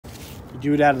You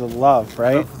do it out of the love,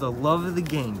 right? For the love of the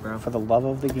game, bro. For the love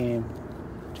of the game.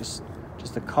 Just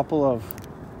a couple of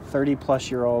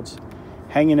 30-plus-year-olds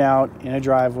hanging out in a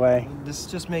driveway. This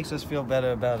just makes us feel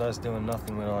better about us doing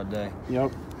nothing with our day.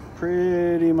 Yep.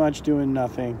 Pretty much doing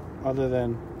nothing other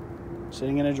than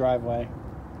sitting in a driveway,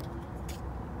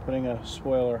 putting a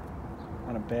spoiler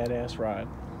on a badass ride.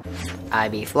 I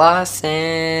be flossing.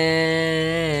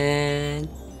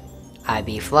 I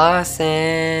be flossing.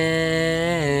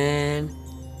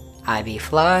 I be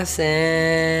flossing.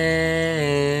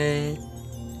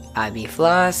 I be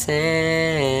flossing.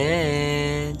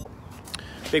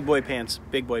 Big boy pants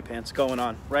going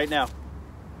on right now.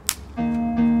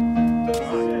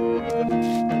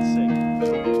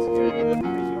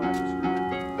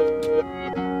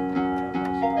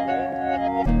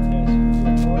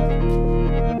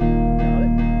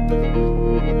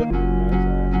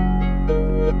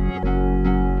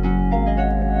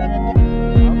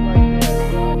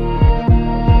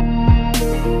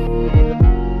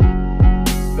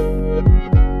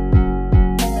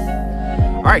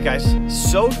 Alright guys,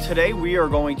 so today we are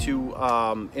going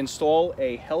to install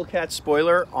a Hellcat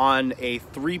spoiler on a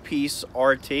 3-piece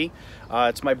RT.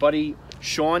 It's my buddy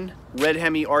Sean, Red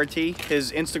Hemi RT.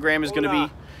 His Instagram is going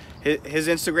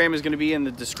to be in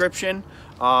the description.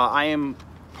 I am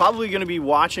probably going to be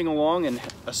watching along and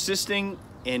assisting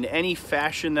in any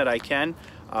fashion that I can.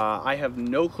 I have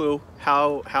no clue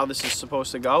how this is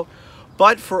supposed to go.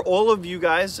 But for all of you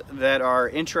guys that are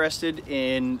interested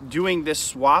in doing this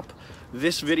swap,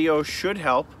 this video should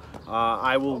help.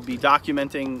 I will be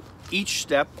documenting each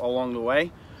step along the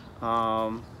way.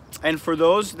 And for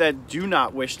those that do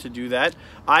not wish to do that,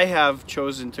 I have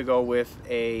chosen to go with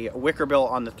a wicker bill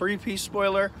on the 3-piece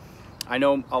spoiler. I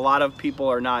know a lot of people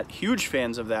are not huge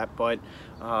fans of that, but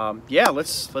yeah,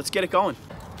 let's get it going.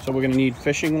 So we're gonna need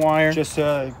fishing wire. Just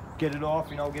get it off,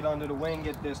 you know, get under the wing,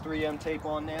 get this 3M tape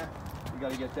on there. You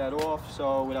gotta get that off,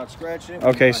 so without scratching it.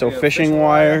 Okay, so fishing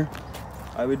wire.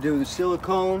 I would do the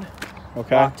silicone.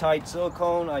 Okay. Loctite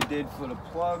silicone I did for the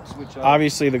plugs, which I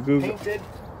obviously the Google painted.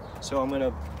 So I'm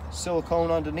gonna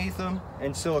silicone underneath them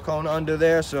and silicone under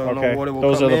there, so okay. no water will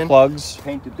Those come in. Those are the plugs.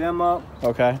 Painted them up.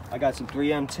 Okay. I got some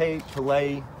 3M tape to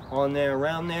lay on there,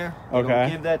 around there. Okay. Don't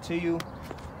give that to you.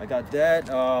 I got that.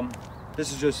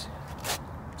 This is just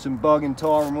some bug and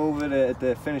tar remover at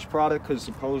the finished product, because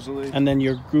supposedly. And then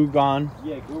your glue gun.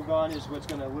 Yeah, glue gun is what's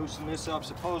gonna loosen this up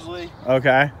supposedly.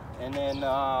 Okay. And then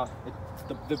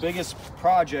the biggest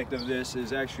project of this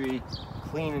is actually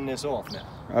cleaning this off now.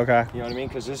 Okay. You know what I mean?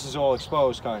 Because this is all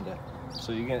exposed, kind of.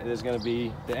 So there's going to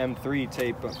be the M3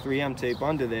 tape, 3M tape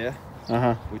under there,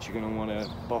 which you're going to want to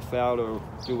buff out or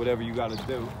do whatever you got to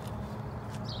do.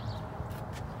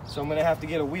 So I'm going to have to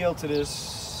get a wheel to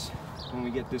this when we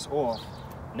get this off.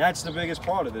 And that's the biggest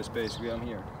part of this, basically, I'm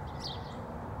here.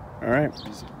 All right.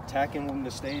 Is attacking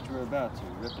the stage we're about to.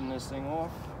 Ripping this thing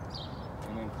off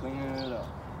and then cleaning it up.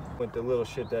 With the little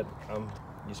shit that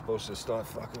you're supposed to start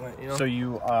fucking with, you know? So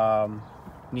you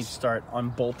need to start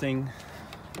unbolting.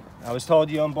 I was told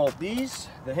you unbolt these,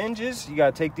 the hinges. You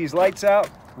gotta take these lights out.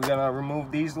 We're gonna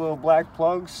remove these little black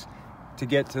plugs to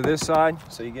get to this side.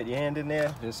 So you get your hand in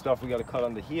there. There's stuff we gotta cut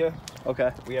under here.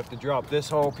 Okay. We have to drop this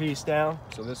whole piece down.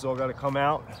 So this all gotta come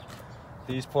out.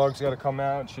 These plugs gotta come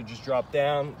out. It should just drop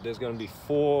down. There's gonna be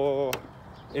 4,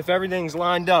 if everything's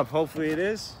lined up, hopefully it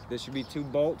is. There should be 2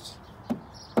 bolts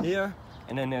here,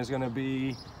 and then there's gonna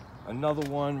be another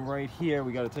one right here.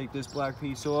 We got to take this black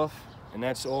piece off, and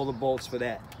that's all the bolts for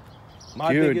that.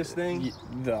 My biggest thing,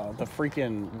 the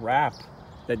freaking wrap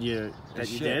that you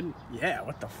did. Yeah,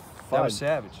 what the fuck? That was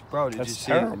savage, bro. Did you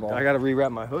see terrible. it? I got to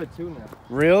rewrap my hood too now.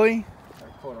 Really? I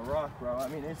caught a rock, bro. I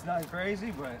mean, it's not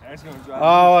crazy, but that's gonna drive me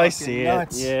I see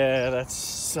nuts. it. Yeah, that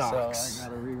sucks. So I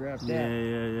got to rewrap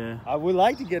that. Yeah. I would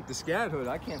like to get the Scat hood.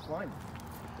 I can't find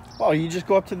it. Well, you just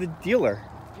go up to the dealer.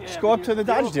 Yeah, just go up to the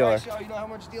Dodge dealer. You know how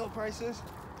much dealer price is?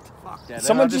 Fuck that.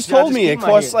 Someone just told me it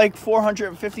costs like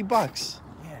 $450.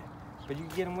 Yeah, but you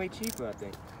can get them way cheaper, I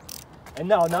think. And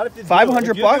no, not if it's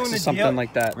 $500 or something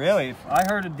like that. Really? I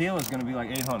heard a deal is going to be like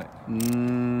 $800.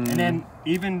 And then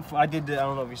even I did I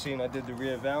don't know if you've seen, I did the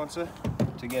rear balancer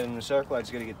to get in the circle. I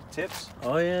just got to get the tips.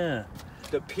 Oh yeah.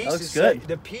 The piece is good.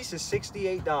 The piece is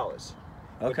 $68. Okay.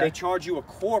 But they charge you a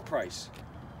core price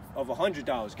of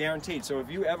 $100 guaranteed. So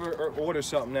if you ever order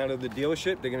something out of the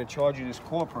dealership, they're going to charge you this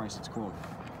core price. It's called.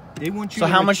 They want you. So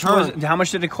how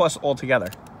much did it cost altogether?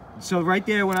 So right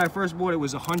there, when I first bought it,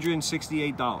 was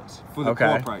 $168 for the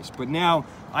core price. But now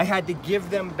I had to give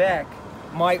them back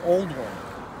my old one.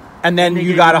 And then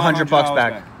you got $100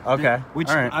 back. Okay. Which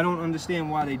I don't understand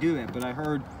why they do that, but I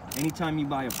heard anytime you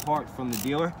buy a part from the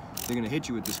dealer, they're gonna hit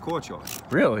you with this core charge.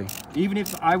 Really? Even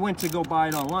if I went to go buy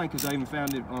it online, because I even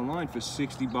found it online for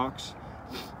 60 bucks.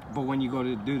 But when you go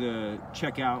to do the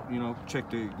checkout, you know, check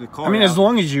the car. I mean, out, as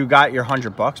long as you got your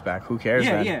 $100 back, who cares?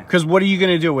 Yeah, then? yeah. Because what are you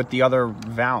gonna do with the other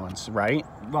balance, right?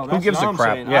 Well, who gives a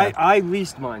crap? Saying. Yeah. I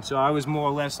leased mine, so I was more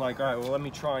or less like, all right, well, let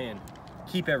me try and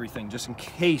keep everything just in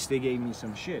case they gave me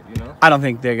some shit, you know? I don't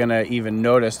think they're gonna even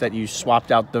notice that you swapped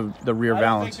out the rear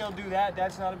balance. I don't think they'll do that.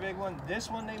 That's not a big one.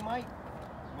 This one they might,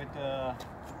 with the,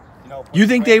 you know. You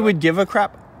think they would give a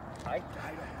crap? I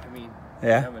mean,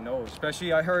 Yeah. you never know.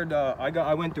 Especially, I heard,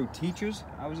 I went through teachers.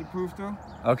 I was approved through.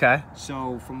 Okay.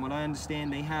 So from what I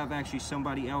understand, they have actually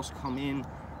somebody else come in,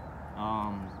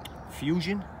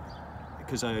 Fusion,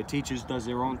 because teachers does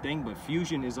their own thing, but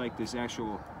Fusion is like this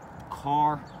actual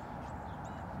car.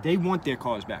 They want their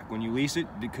cars back when you lease it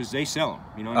because they sell them,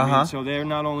 you know what I mean? So they're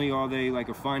not only are they like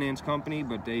a finance company,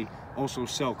 but they also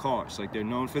sell cars. Like they're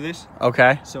known for this.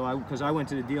 Okay. So because I went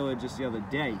to the dealer just the other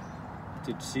day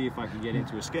to see if I could get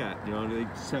into a Scat. You know, they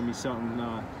sent me something,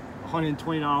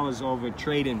 $120 over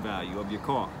trade-in value of your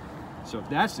car. So if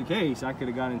that's the case, I could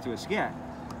have got into a Scat.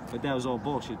 But that was all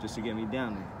bullshit just to get me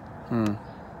down there.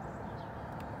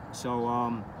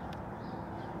 So,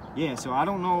 yeah, so I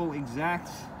don't know exact,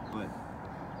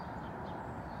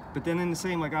 but then in the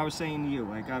same, like I was saying to you,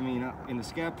 like, I mean, in the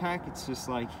Scatpack, it's just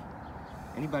like,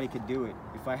 anybody could do it.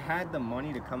 If I had the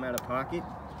money to come out of pocket,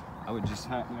 I would just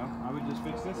have, you know, I would just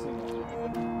fix this thing.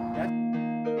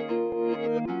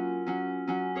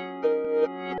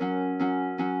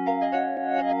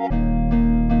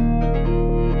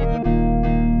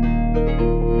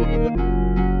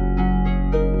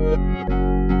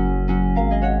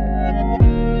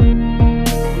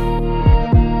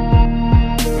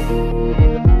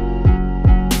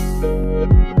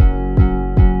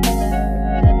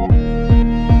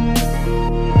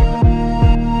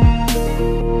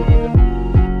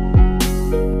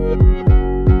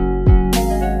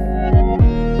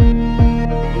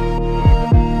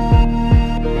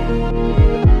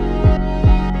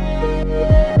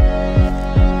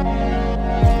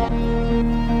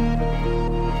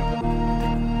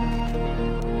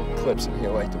 Clips in here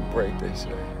like to break, they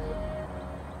say.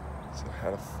 So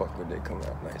how the fuck would they come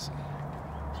out nicely?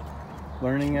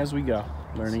 Learning as we go.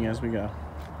 Learning as we go.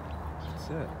 That's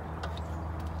it.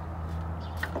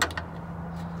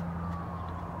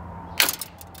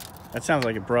 That sounds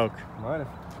like it broke. Might have.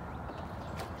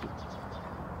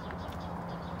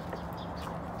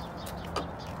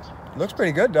 Looks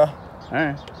pretty good though. All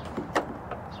right.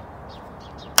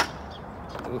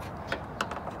 Oof.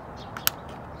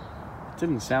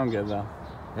 Didn't sound good though.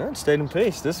 Yeah, it stayed in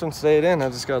place. This one stayed in. I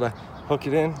just gotta hook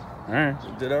it in. All right.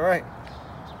 It did all right.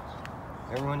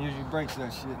 Everyone usually breaks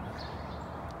that shit.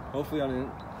 Hopefully I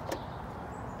didn't.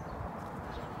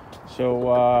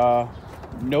 So,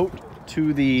 note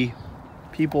to the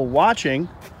people watching,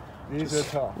 These are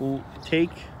tough.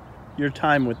 take your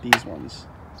time with these ones.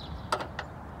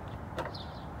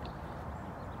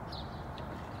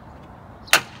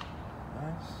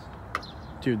 Nice.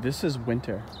 Dude, this is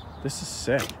winter. This is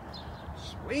sick.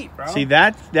 Sweet, bro. See,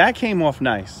 that came off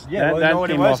nice. Yeah, that you know what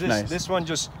it came was? off nice. This one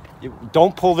just,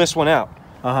 don't pull this one out.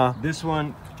 Uh-huh. This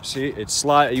one, see, it's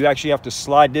slide. You actually have to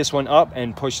slide this one up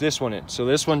and push this one in. So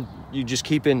this one, you just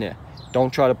keep in there.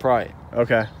 Don't try to pry it.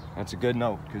 Okay. That's a good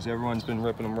note because everyone's been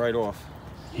ripping them right off.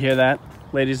 Hear that,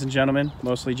 ladies and gentlemen?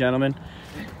 Mostly gentlemen.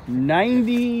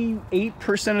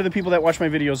 98% of the people that watch my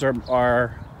videos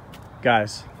are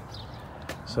guys.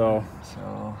 So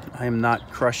I am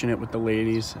not crushing it with the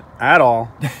ladies at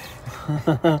all.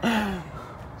 All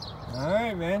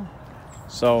right, man.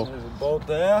 So There's a bolt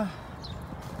there.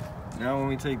 Now when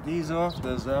we take these off,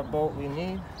 there's that bolt we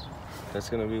need. That's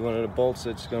gonna be one of the bolts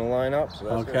that's gonna line up. So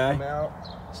that's gonna come out.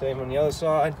 Same on the other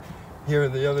side. Here are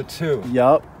the other two.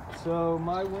 Yup. So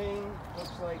my wing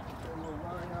looks like it will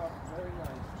line up very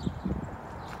nice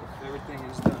if everything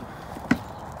is done.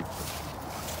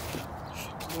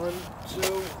 1,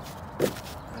 2.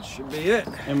 That should be it.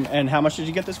 And how much did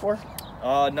you get this for?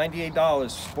 $98.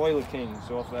 Spoiler Kings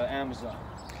off of Amazon.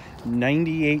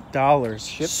 $98.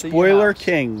 Shipped to your Spoiler house.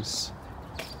 Kings.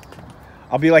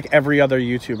 I'll be like every other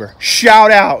YouTuber.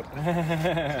 Shout out!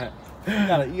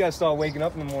 You gotta start waking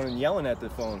up in the morning yelling at the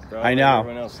phone, bro. I know.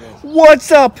 Everyone else says.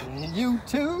 What's up? You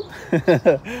too?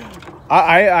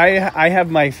 I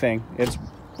have my thing. It's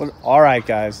all right,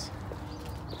 guys.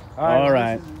 All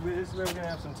right. This is where we're gonna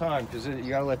have some time because you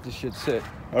gotta let this shit sit.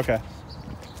 Okay.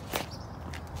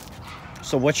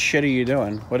 So what shit are you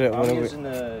doing? What I'm are using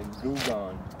the Goo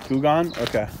Gone. Goo Gone?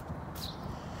 Okay.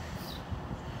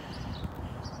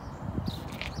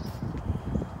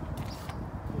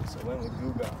 So I went with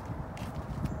Goo Gone.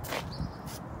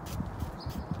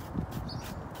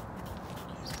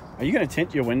 Are you gonna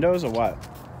tint your windows or what?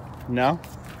 No?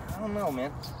 I don't know,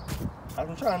 man.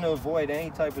 I'm trying to avoid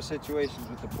any type of situations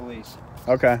with the police.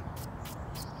 Okay.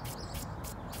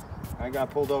 I got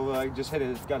pulled over. I just got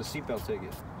a seatbelt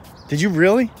ticket. Did you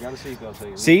really? Got a seatbelt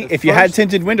ticket. See, if you had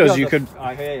tinted windows, you could.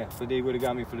 I hear you, but they would have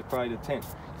got me for probably the tint.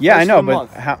 Yeah, I know, First of the but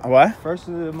month. how, what? First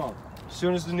of the month. As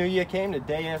soon as the new year came, the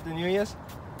day after New Year's,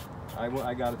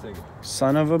 I got a ticket.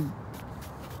 Son of a.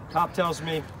 Cop tells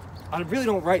me, I really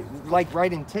don't like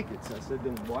writing tickets. I said,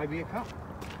 then why be a cop?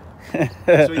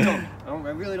 That's what he told me.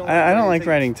 I really don't. I don't like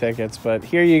writing tickets, but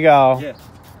here you go. Yeah.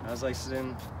 I was like,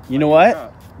 then. You know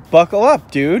what? Buckle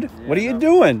up, dude. Yeah, what are you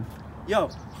doing? Yo,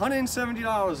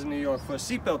 $170 in New York for a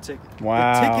seatbelt ticket.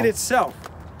 Wow. The ticket itself,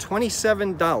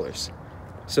 $27.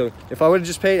 So if I would have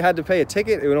just had to pay a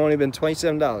ticket, it would only have been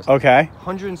 $27. Okay.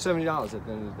 $170 at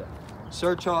the end of the day.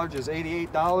 Surcharge is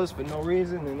 $88 for no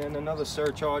reason, and then another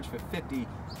surcharge for $55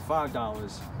 for no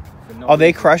reason. Oh,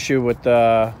 they crush you with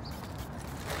the.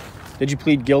 Did you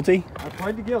plead guilty? I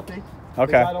pled guilty.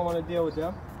 Okay. I don't want to deal with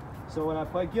them. So when I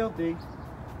pled guilty,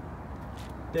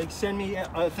 they send me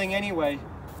a thing anyway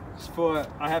for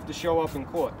I have to show up in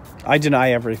court. I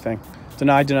deny everything.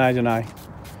 Deny, deny, deny.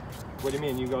 What do you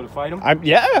mean? You go to fight them?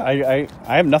 I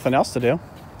have nothing else to do.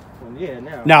 Well, yeah,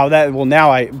 now.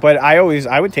 Now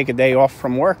I would take a day off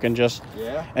from work and just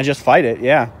fight it.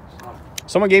 Yeah.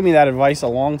 Someone gave me that advice a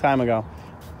long time ago.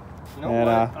 You know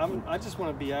what? I just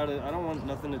want to be out of. I don't want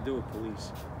nothing to do with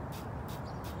police.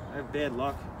 I have bad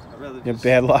luck. I'd rather just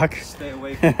bad luck. Stay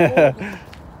away from all.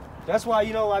 That's why,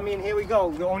 here we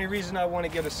go. The only reason I want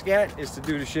to get a scat is to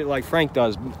do the shit like Frank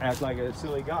does, act like a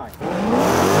silly guy.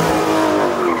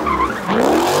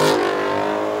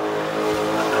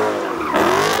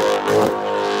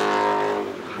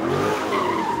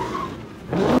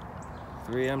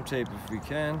 3M tape if we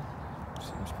can.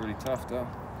 Seems pretty tough though.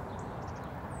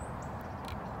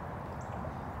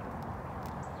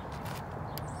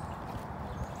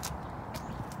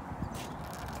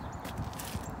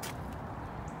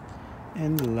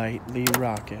 And lightly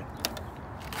rock it.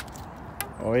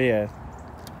 Oh yeah,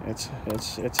 it's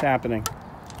happening.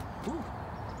 Ooh.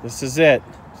 This is it.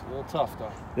 It's a little tough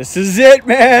though. This is it,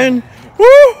 man.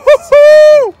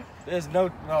 Woo-hoo-hoo! There's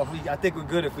no. I think we're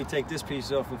good if we take this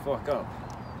piece off and fuck up.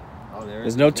 Oh,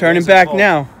 There's no turning back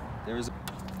now. There is. I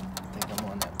think I'm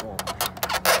on that bolt.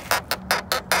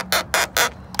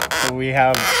 So we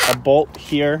have a bolt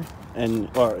here and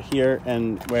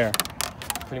where?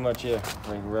 Pretty much here.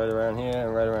 Like right around here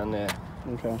and right around there.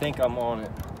 Okay. I think I'm on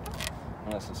it.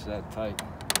 Unless it's that tight.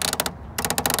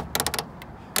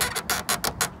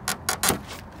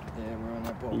 Yeah, we're on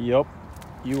that bolt. Yup.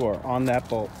 You are on that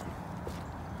bolt.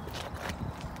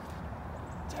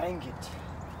 Dang it.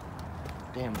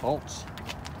 Damn bolts.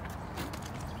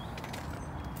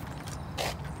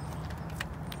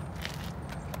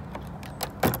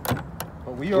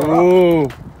 But we are Ooh.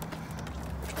 up.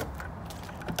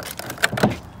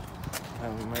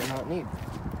 And we might not need.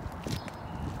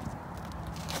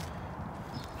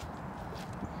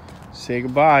 Say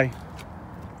goodbye.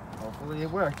 Hopefully it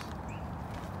works.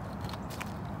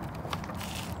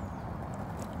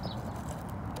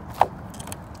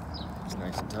 It's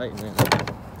nice and tight in there.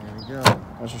 There we go.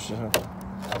 That's what she said.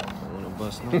 Don't want to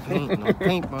bust no paint. No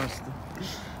paint buster.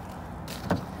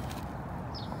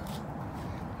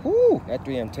 Woo! That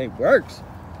 3M tape works.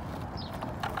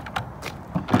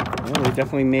 Well, we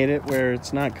definitely made it where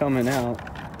it's not coming out.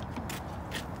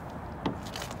 Yeah,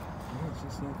 it's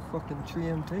just like fucking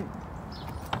 3M tape.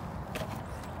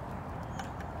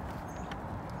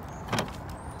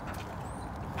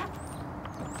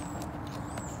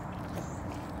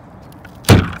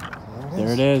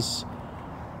 There it is.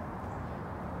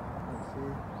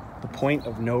 The point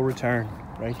of no return,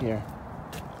 right here.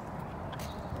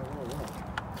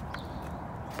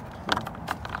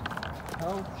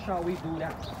 How shall we do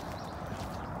that?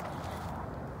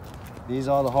 These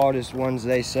are the hardest ones,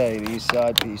 they say, these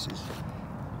side pieces.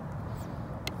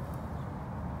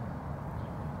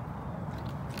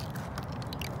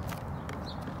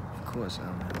 Of course I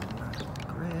don't have a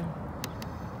grid.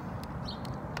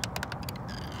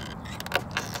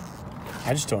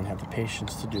 I just don't have the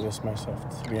patience to do this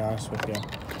myself, to be honest with you.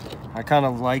 I kind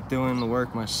of like doing the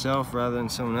work myself rather than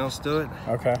someone else do it.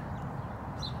 Okay.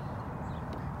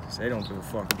 Because they don't give a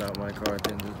fuck about my car at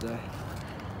the end of the day.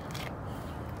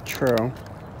 True.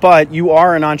 But you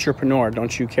are an entrepreneur.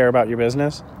 Don't you care about your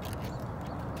business?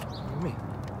 What do you mean?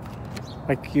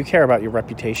 Like, you care about your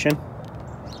reputation.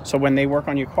 So when they work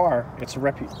on your car, it's a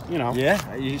you know.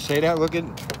 Yeah, you say that. Look at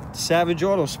Savage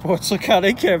Auto Sports. Look how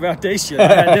they care about their shit. I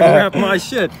had them wrap my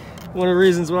shit. One of the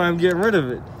reasons why I'm getting rid of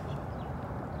it.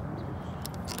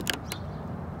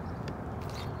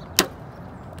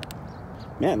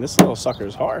 Man, this little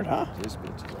sucker's hard, huh? This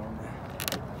bitch is on there.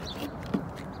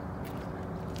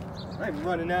 I'm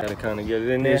running out. Gotta kind of get it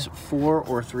in there. There's 4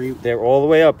 or 3. They're all the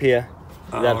way up here.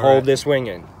 That hold right. this wing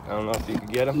in. I don't know if you can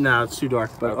get them. No, it's too dark,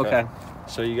 but okay.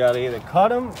 So you gotta either cut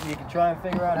them, you can try and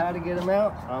figure out how to get them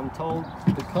out. I'm told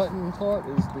the cutting part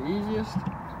is the easiest.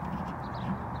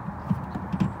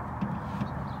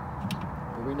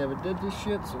 But we never did this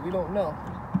shit, so we don't know.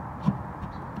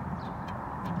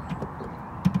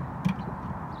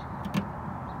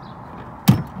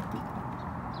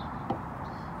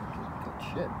 Good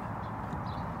shit.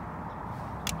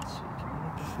 Let's see, can we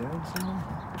make this down someone?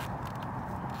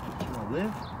 Can I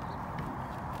live?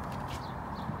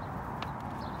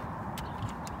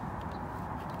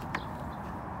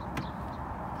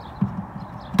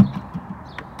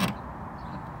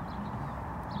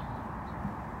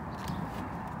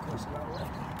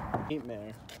 There.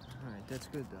 Alright, that's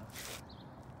good though.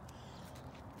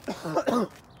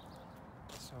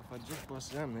 So if I just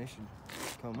bust them, they should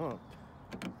come up.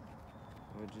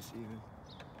 Or just even.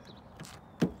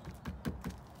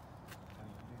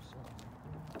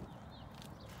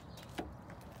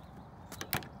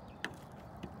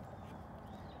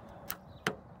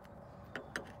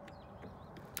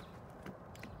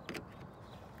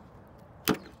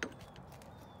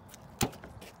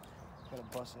 Gotta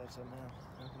bust that somehow.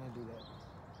 How can I do that?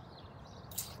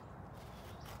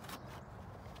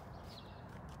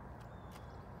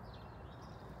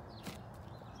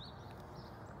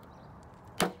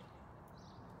 That's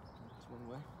one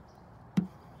way.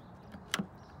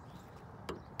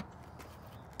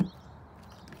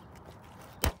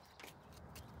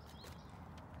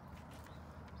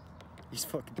 These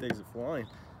fucking things are flying.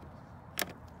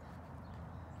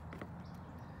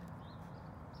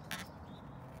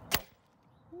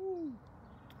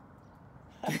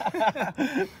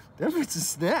 That bitch a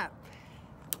snap.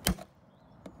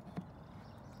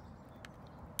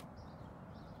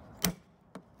 That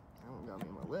one got me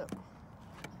in my lip.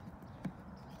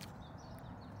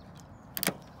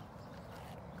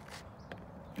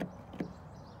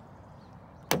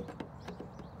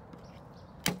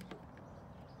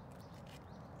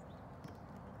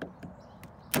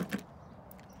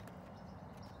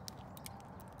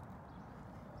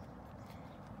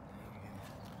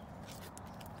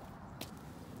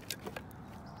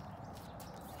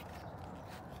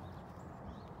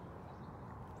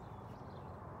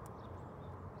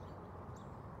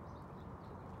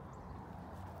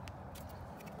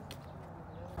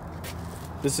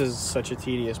 This is such a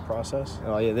tedious process.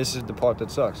 Oh yeah, this is the part that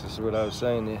sucks. This is what I was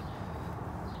saying,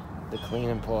 the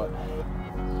cleaning part.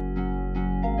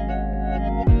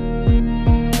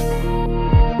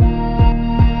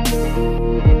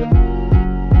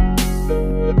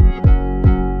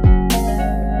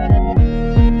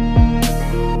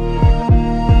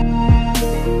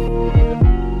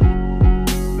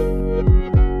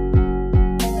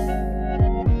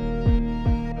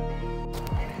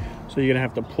 So you're gonna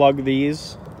have to plug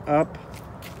these up.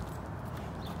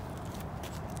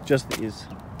 Just these.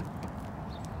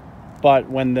 But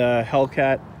when the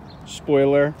Hellcat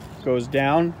spoiler goes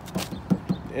down,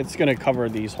 it's gonna cover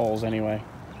these holes anyway.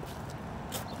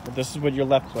 But this is what you're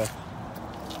left with.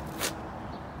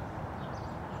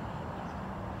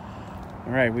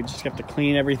 All right, we just have to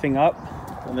clean everything up,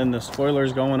 and then the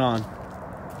spoiler's going on.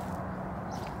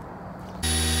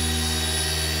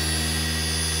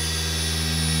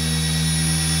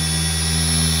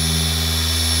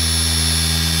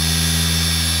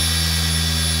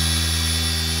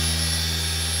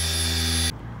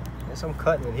 I'm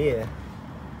cutting it here.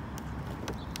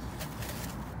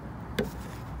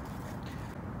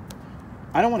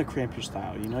 I don't want to cramp your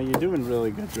style, you know, you're doing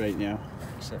really good right now.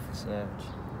 Except for Savage.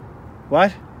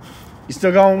 What? You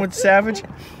still going with Savage?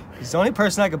 He's the only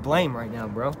person I could blame right now,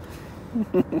 bro.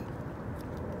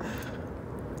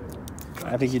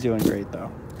 I think you're doing great,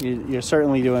 though. You're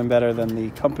certainly doing better than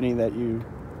the company that you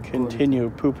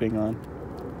continue pooping on.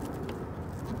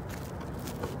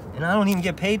 And I don't even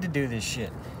get paid to do this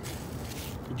shit.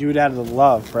 You do it out of the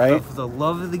love, right? For the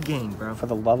love of the game, bro. For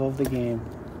the love of the game.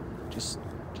 Just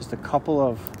a couple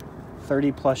of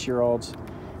 30-plus-year-olds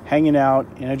hanging out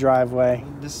in a driveway.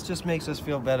 This just makes us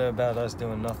feel better about us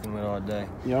doing nothing with our day.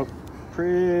 Yep.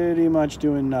 Pretty much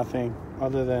doing nothing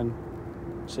other than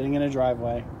sitting in a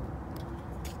driveway,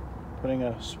 putting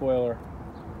a spoiler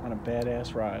on a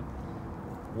badass ride.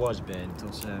 Was bad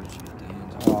until Savage got the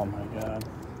hands on. Oh my god.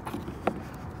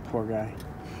 Poor guy.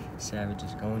 Savage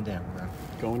is going down, bro.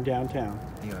 Going downtown.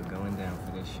 You are going down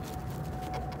for this shit.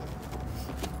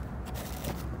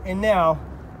 And now,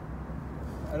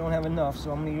 I don't have enough,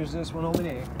 so I'm gonna use this one over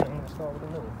there. I'm gonna start with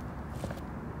a new one.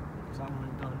 Because I want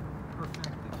it done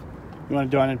perfected. You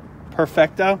want to do it in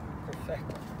perfecto?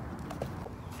 Perfect.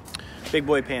 Big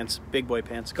boy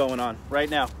pants going on right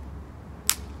now.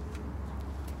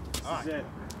 This is it.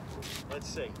 Let's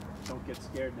see. Don't get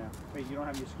scared now. Wait, you don't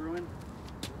have your screw in?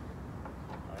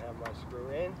 I have my screw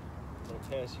in. I'm going to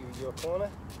pass you your corner.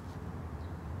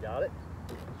 Got it?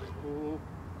 Ooh.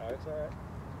 That's all right.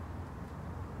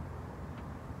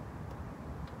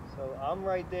 So I'm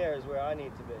right there is where I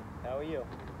need to be. How are you?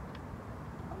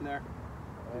 I'm there.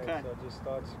 All right, Okay. so just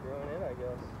start screwing in, I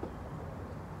guess.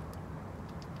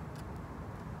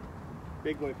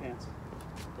 Big boy pants.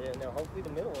 Yeah, now hopefully the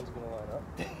middle one's going to line up.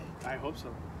 I hope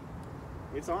so.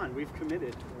 It's on. We've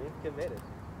committed. We've committed.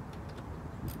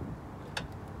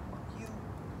 You.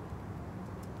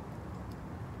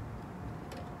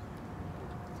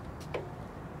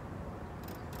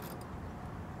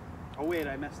 Oh wait,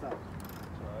 I messed up.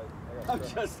 I got I'm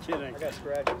just kidding. I got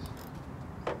scratches.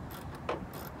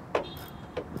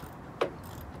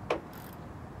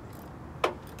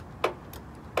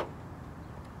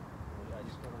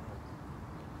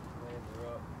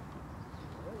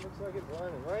 Looks like it's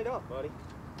lining right up, buddy.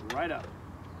 Right up.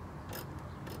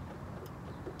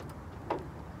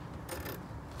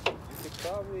 You could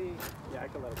probably... Yeah, I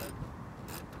can let it go.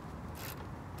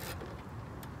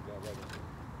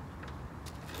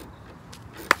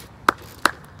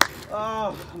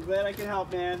 Oh, I'm glad I can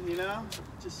help, man. You know,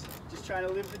 just trying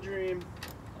to live the dream.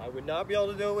 I would not be able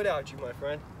to do it without you, my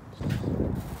friend.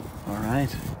 All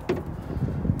right.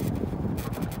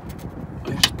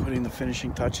 I'm just putting the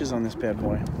finishing touches on this bad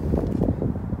boy.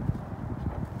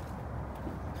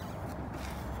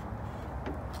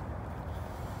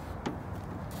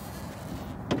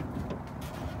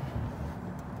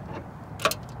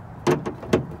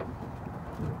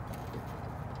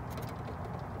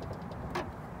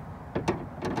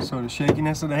 So the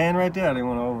shakiness of the hand right there, I didn't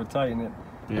want to over tighten it.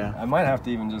 Yeah. I might have to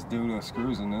even just do the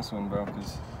screws in this one, bro,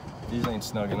 because these ain't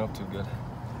snugging up too good.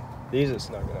 These are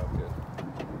snugging up good.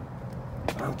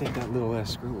 I don't think that little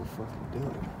ass screw will fucking do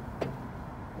it.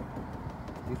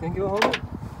 You think it'll hold it?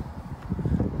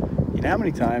 You know how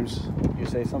many times you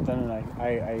say something and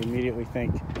I immediately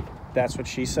think that's what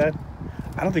she said?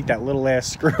 I don't think that little ass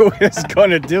screw is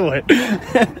gonna do it.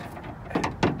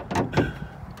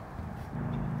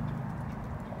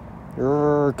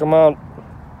 Come on.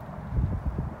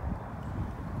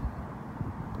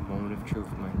 The moment of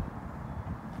truth, man.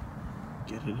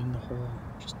 Get it in the hole.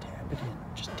 Just tap it in.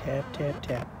 Just tap, tap,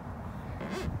 tap.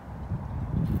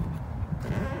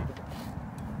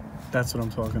 That's what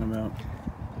I'm talking about.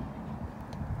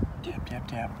 Tap, tap,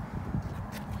 tap.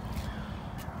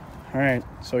 All right,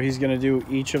 so he's gonna do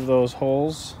each of those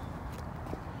holes,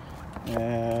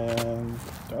 and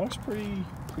that looks pretty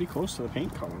close to the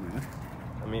paint color, man.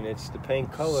 I mean, it's the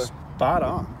paint color. Spot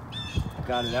on.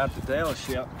 Got it out the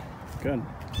dealership. Good.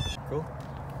 Cool.